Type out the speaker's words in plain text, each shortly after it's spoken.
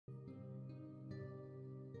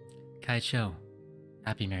Kaicho,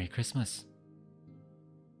 Happy Merry Christmas.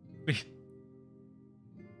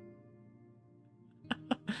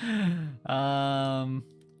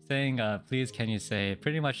 Saying, please can you say,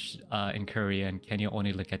 pretty much in Korean, can you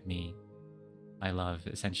only look at me? My love,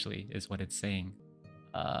 essentially, is what it's saying.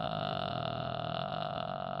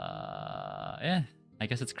 Yeah, I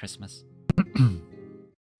guess it's Christmas.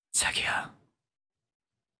 자기야,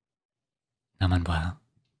 나만 봐.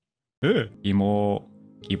 이모,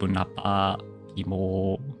 기분 나빠.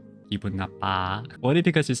 이모, 기분 나빠. Only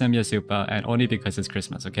because you sent me a super, and only because it's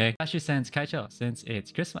Christmas, okay? Actually, since Kaicho, since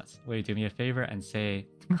it's Christmas, will you do me a favor and say,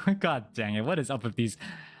 God dang it, what is up with these?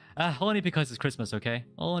 Only because it's Christmas, okay?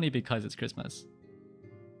 Only because it's Christmas.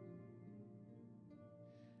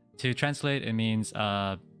 To translate, it means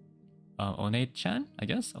One-chan, I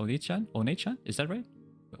guess? One-chan? One-chan? Is that right?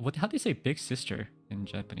 How do you say big sister in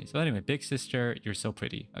Japanese? Well, anyway, big sister, you're so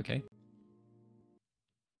pretty, okay?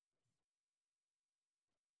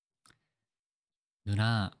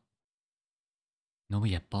 누나, 너무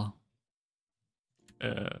예뻐.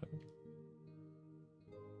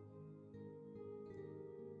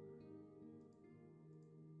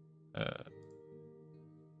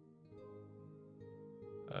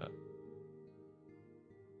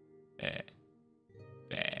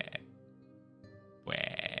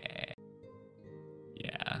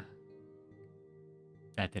 Yeah.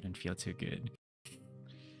 That didn't feel too good.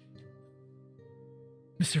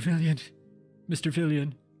 Mr.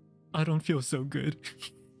 Villian, I don't feel so good.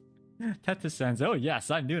 Teta-sans, oh yes,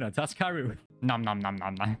 I'm Nuna Taskaru. Nom nom nom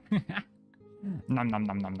nom nom. Nom nom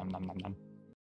nom nom nom nom nom nom.